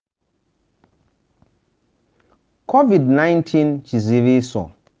COVID-19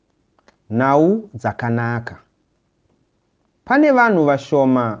 chiziviso. Nhau dzakanaka. Pane vanhu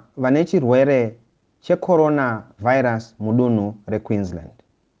vashoma vane chirwere cheCoronavirus mudunhu reQueensland.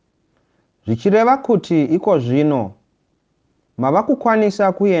 Zvichireva kuti iko zvino mava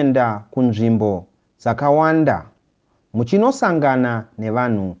kukwanisa kuenda kunzvimbo dzakawanda muchinosangana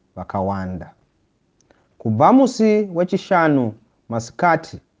nevanhu vakawanda. Kubva musi wechishanu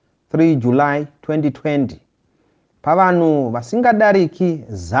masikati 3 July 2020 pavanhu vasingadariki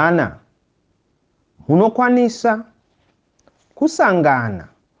 100 munokwanisa kusangana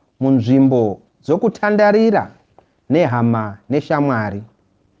munzvimbo dzokutandarira nehama neshamwari,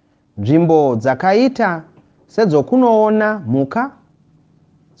 nzvimbo dzakaita sedzokunoona mhuka,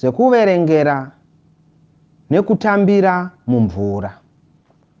 dzekuverengera nekutambira mumvura.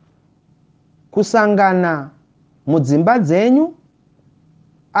 Kusangana mudzimba dzenyu,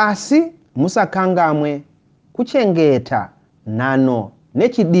 asi musakangamwe kuchengeta nhano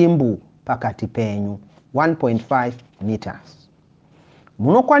nechidimbu pakati penyu 1.5 meters.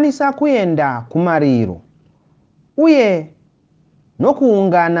 Munokwanisa kuenda kumariro uye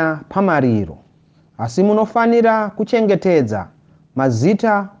nokuungana pamariro, asi munofanira kuchengetedza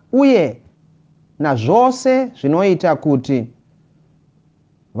mazita uye nazvose zvinoita kuti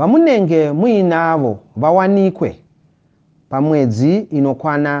vamunenge muinavo vawanikwe pamwedzi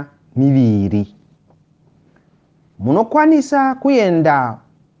inokwana 2. Munokwanisa kuenda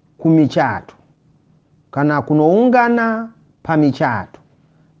kumichato kana kunoungana pamichato,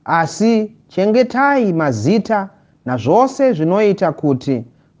 asi chengetai mazita nazvose zvinoita kuti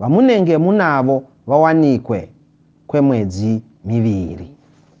vamunenge munavo vawanikwe kwemwedzi 2.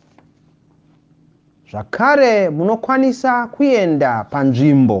 Zvakare munokwanisa kuenda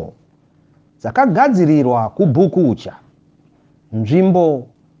panzvimbo dzakagadzirirwa kubhukucha, nzvimbo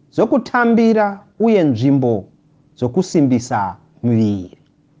dzokutambira uye nzvimbo dzokusimbisa miviri.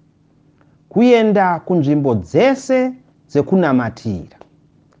 Kuenda kunzvimbo dzese dzekunamatira.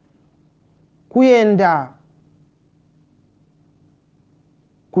 Kuenda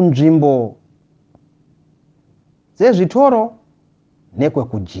kunzvimbo dzezvitoro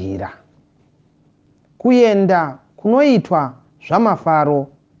nekwekujira. Kuenda kunoitwa zvamafaro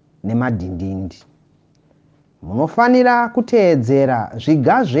nemadhindindi. Munofanira kuteedzera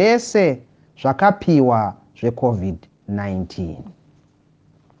zviga zvese zvakapiwa zveCovid-19.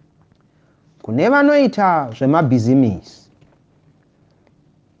 Kune vanoita zvemabhizimisi,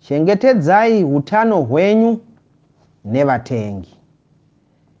 chengetedzai hutano hwenyu nevatengi.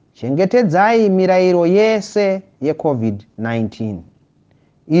 Chengetedzai mirayiro yese yeCovid-19.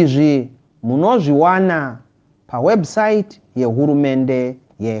 Izvi munozviwana pawebsite yehurumende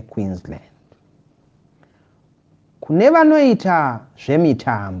yeQueensland. Kune vanoita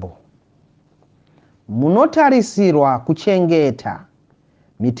zvemitambo, munotarisirwa kuchengeta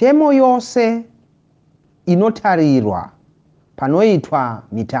mitemo yose inotarirwa panoitwa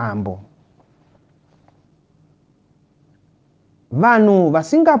mitambo. Vanhu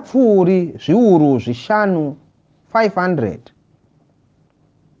vasingapfuuri zviuru 500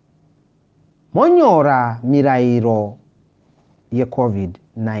 monyora mirayiro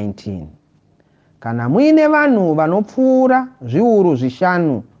yeCovid-19. Kana muine vanhu vanopfuura zviuru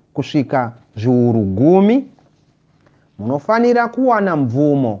 5 kusvika zviuru 10, munofanira kuwana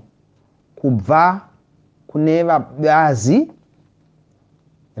mvumo kubva kune vabazi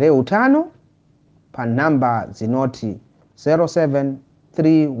rehutano panhamba dzinoti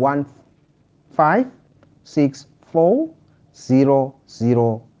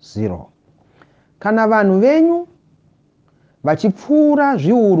 073156400. Kana vanhu venyu vachipfuura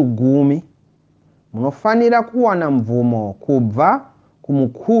zviuru 10, munofanira kuwana mvumo kubva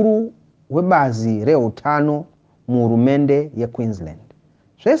kumukuru webazi rehutano muhurumende yeQueensland.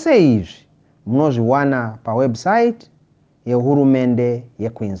 Zvese izvi munozviwana pawebsite yehurumende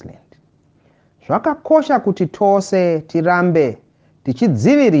yeQueensland. Zvakakosha kuti tose tirambe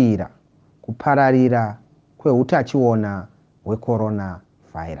tichidzivirira kupararira kwehutachiona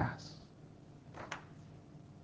hweCoronavirus.